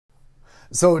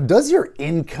So does your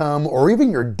income or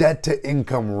even your debt to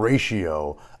income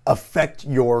ratio affect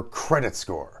your credit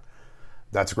score?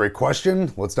 That's a great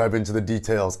question. Let's dive into the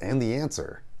details and the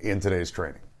answer in today's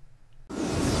training.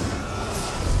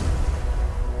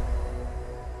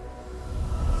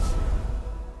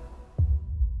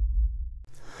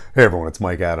 Hey everyone, it's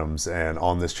Mike Adams, and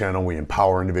on this channel we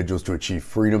empower individuals to achieve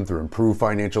freedom through improved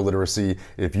financial literacy.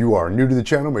 If you are new to the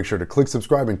channel, make sure to click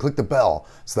subscribe and click the bell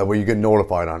so that way you get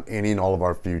notified on any and all of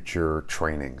our future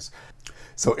trainings.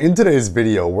 So in today's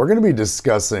video, we're going to be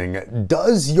discussing,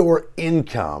 does your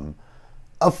income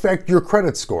affect your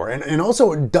credit score? And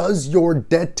also, does your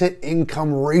debt to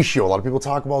income ratio, a lot of people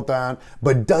talk about that,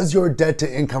 but does your debt to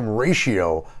income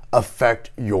ratio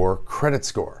affect your credit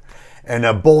score?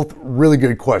 And both really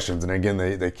good questions. And again,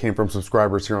 they came from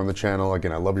subscribers here on the channel.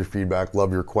 Again, I love your feedback,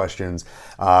 love your questions.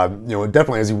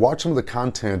 Definitely as you watch some of the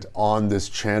content on this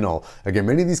channel, again,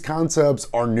 many of these concepts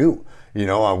are new.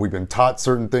 We've been taught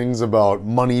certain things about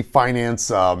money, finance,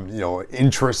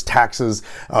 interest, taxes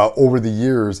over the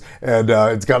years, and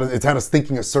it's had us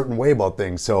thinking a certain way about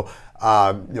things. So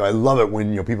I love it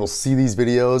when people see these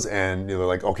videos and they're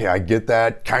like, okay, I get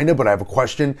that kind of, but I have a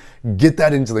question. Get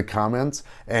that into the comments,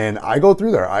 and I go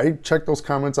through there. I check those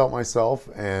comments out myself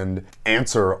and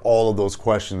answer all of those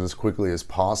questions as quickly as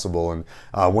possible. And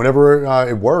whenever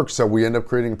it works, so we end up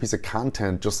creating a piece of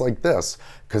content just like this.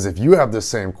 Because if you have the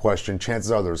same question, chances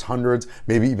are there's hundreds,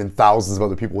 maybe even thousands of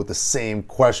other people with the same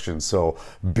question. So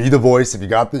be the voice. If you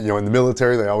got in the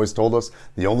military, they always told us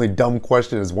the only dumb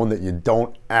question is one that you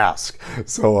don't ask.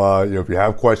 So if you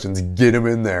have questions, get them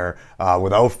in there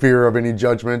without fear of any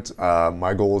judgment.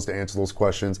 My goal is to answer those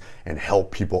questions and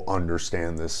help people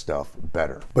understand this stuff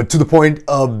better. But to the point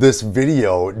of this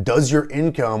video, does your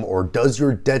income or does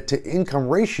your debt to income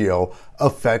ratio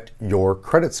affect your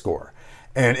credit score?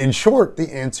 And in short, the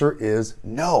answer is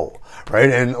no, right?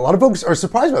 And a lot of folks are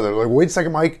surprised by that. They're like, wait a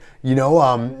second, Mike,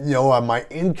 my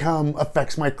income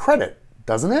affects my credit,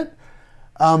 doesn't it?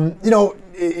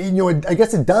 I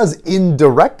guess it does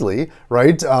indirectly,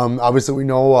 right? Obviously, we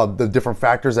know the different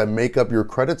factors that make up your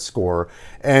credit score,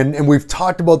 and we've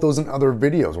talked about those in other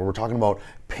videos where we're talking about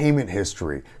payment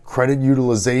history, credit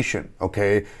utilization,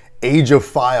 okay? Age of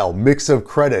file, mix of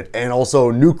credit, and also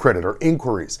new credit or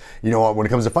inquiries. When it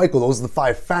comes to FICO, those are the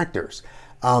 5 factors.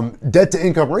 Debt to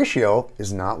income ratio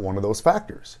is not one of those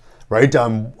factors, right?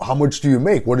 How much do you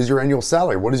make? What is your annual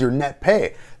salary? What is your net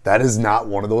pay? That is not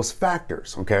one of those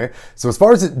factors, okay? So as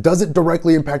far as does it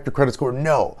directly impact your credit score?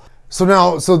 No.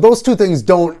 So those two things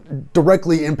don't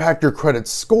directly impact your credit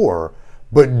score,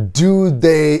 but do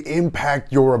they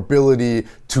impact your ability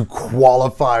to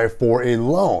qualify for a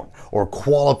loan or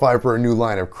qualify for a new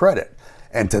line of credit?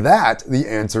 And to that, the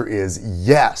answer is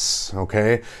yes,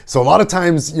 okay? So a lot of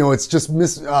times, it's just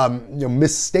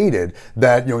misstated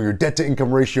that, your debt to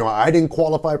income ratio, I didn't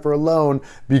qualify for a loan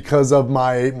because of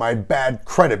my bad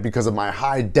credit, because of my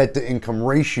high debt to income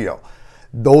ratio.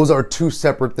 Those are two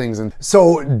separate things. And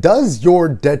so does your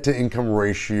debt to income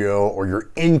ratio or your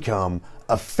income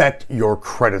affect your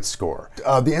credit score?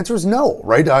 The answer is no,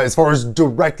 right? As far as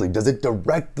directly, does it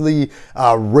directly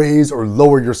raise or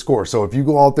lower your score? So if you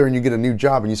go out there and you get a new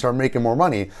job and you start making more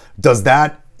money, does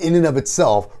that in and of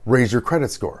itself raise your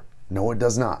credit score? No, it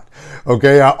does not.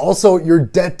 Okay, also your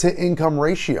debt to income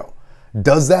ratio,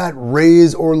 does that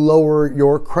raise or lower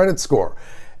your credit score?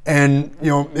 And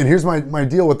here's my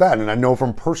deal with that. And I know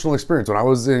from personal experience, when I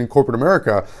was in corporate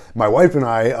America, my wife and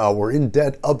I were in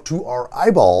debt up to our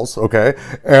eyeballs. Okay,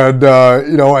 and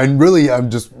and really,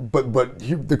 but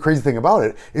the crazy thing about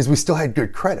it is we still had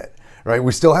good credit, right?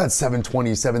 We still had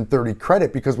 720, 730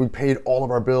 credit because we paid all of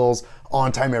our bills on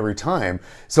time every time.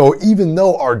 So even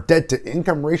though our debt to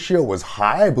income ratio was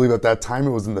high, I believe at that time it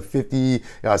was in the 50,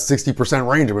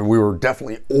 60% range. I mean, we were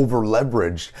definitely over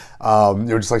leveraged.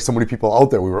 Just like so many people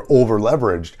out there, we were over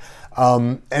leveraged.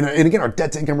 And again, our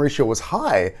debt to income ratio was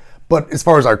high, but as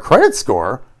far as our credit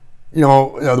score,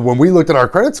 when we looked at our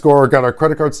credit score, got our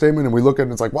credit card statement, and we look at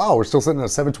it, it's like, wow, we're still sitting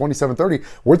at 720, 730.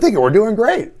 We're thinking we're doing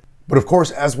great. But of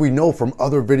course, as we know from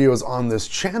other videos on this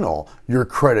channel, your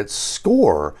credit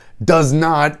score does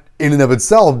not in and of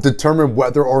itself determine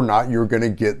whether or not you're going to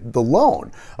get the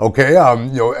loan. Okay,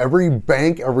 every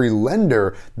bank, every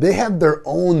lender, they have their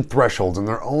own thresholds and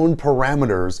their own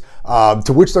parameters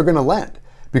to which they're going to lend.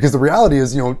 Because the reality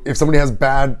is, if somebody has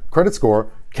bad credit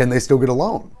score, can they still get a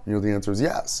loan? The answer is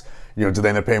yes. Do they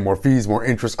end up paying more fees, more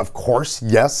interest? Of course,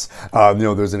 yes.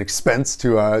 There's an expense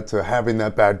to having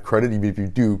that bad credit, even if you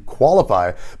do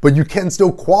qualify. But you can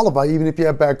still qualify even if you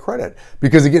have bad credit,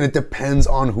 because again, it depends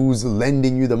on who's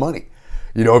lending you the money.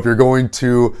 You know, if you're going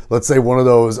to, let's say, one of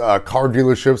those car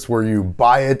dealerships where you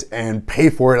buy it and pay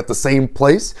for it at the same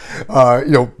place,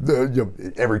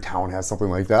 every town has something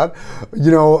like that.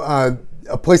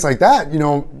 A place like that,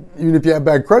 even if you have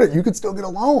bad credit, you could still get a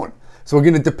loan. So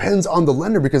again, it depends on the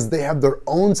lender because they have their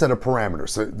own set of parameters.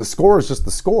 So the score is just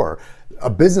the score. A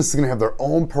business is going to have their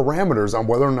own parameters on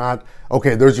whether or not,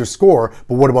 okay, there's your score,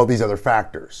 but what about these other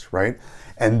factors, right?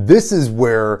 And this is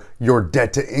where your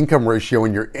debt to income ratio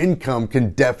and your income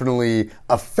can definitely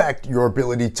affect your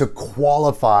ability to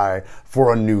qualify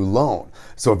for a new loan.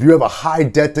 So if you have a high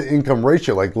debt to income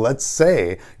ratio, like let's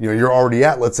say, you're already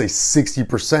at, let's say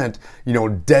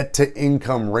 60%, debt to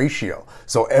income ratio.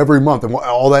 So every month, and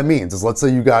all that means is, let's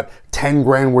say you got 10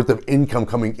 grand worth of income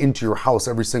coming into your house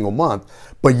every single month,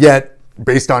 but yet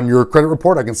based on your credit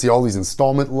report, I can see all these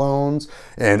installment loans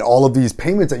and all of these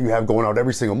payments that you have going out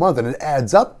every single month. And it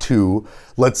adds up to,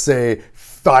 let's say,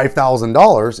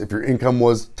 $5,000 if your income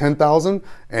was $10,000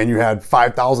 and you had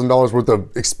 $5,000 worth of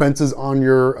expenses on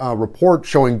your report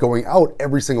showing going out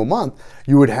every single month,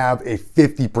 you would have a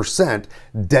 50%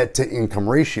 debt to income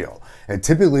ratio. And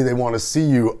typically they want to see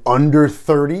you under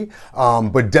 30,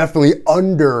 but definitely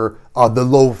under the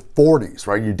low 40s,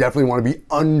 right? You definitely want to be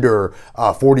under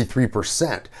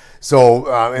 43%. So,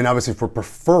 and obviously for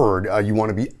preferred, you want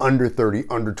to be under 30,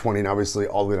 under 20, and obviously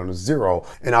all the way down to 0.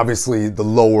 And obviously the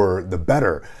lower, the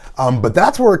better. But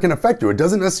that's where it can affect you. It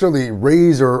doesn't necessarily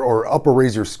raise or up or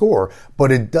raise your score,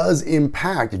 but it does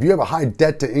impact. If you have a high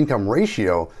debt to income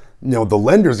ratio, the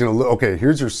lender's going to look, okay,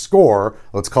 here's your score,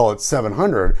 let's call it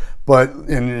 700,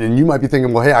 and you might be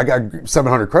thinking, well, hey, I got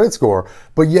 700 credit score,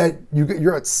 but yet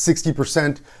you're at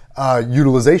 60%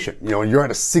 utilization. You're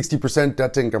at a 60%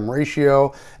 debt to income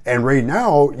ratio, and right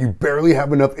now you barely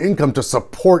have enough income to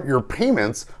support your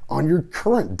payments on your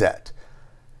current debt.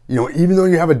 Even though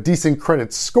you have a decent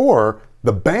credit score,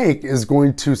 the bank is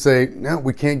going to say, no,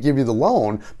 we can't give you the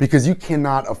loan because you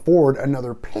cannot afford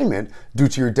another payment due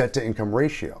to your debt to income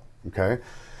ratio. Okay.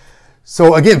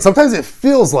 So again, sometimes it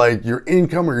feels like your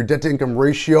income or your debt to income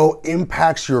ratio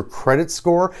impacts your credit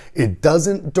score. It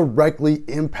doesn't directly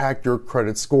impact your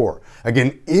credit score.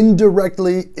 Again,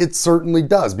 indirectly, it certainly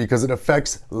does because it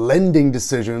affects lending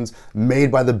decisions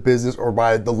made by the business or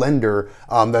by the lender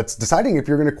that's deciding if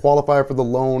you're going to qualify for the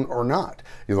loan or not.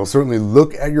 They'll certainly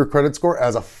look at your credit score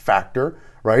as a factor,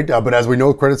 right? But as we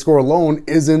know, credit score alone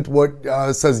isn't what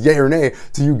says yay or nay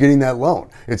to you getting that loan.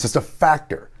 It's just a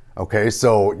factor. Okay,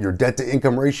 so your debt to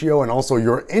income ratio and also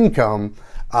your income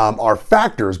are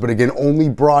factors, but again, only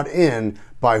brought in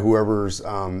by whoever's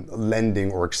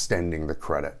lending or extending the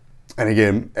credit. And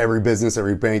again, every business,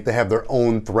 every bank, they have their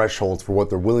own thresholds for what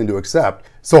they're willing to accept.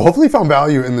 So hopefully you found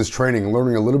value in this training and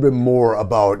learning a little bit more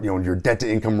about your debt to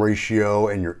income ratio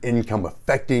and your income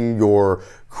affecting your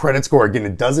credit score. Again,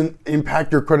 it doesn't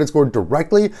impact your credit score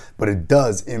directly, but it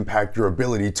does impact your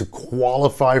ability to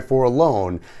qualify for a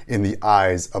loan in the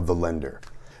eyes of the lender.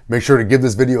 Make sure to give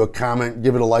this video a comment,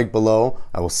 give it a like below.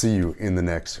 I will see you in the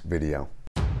next video.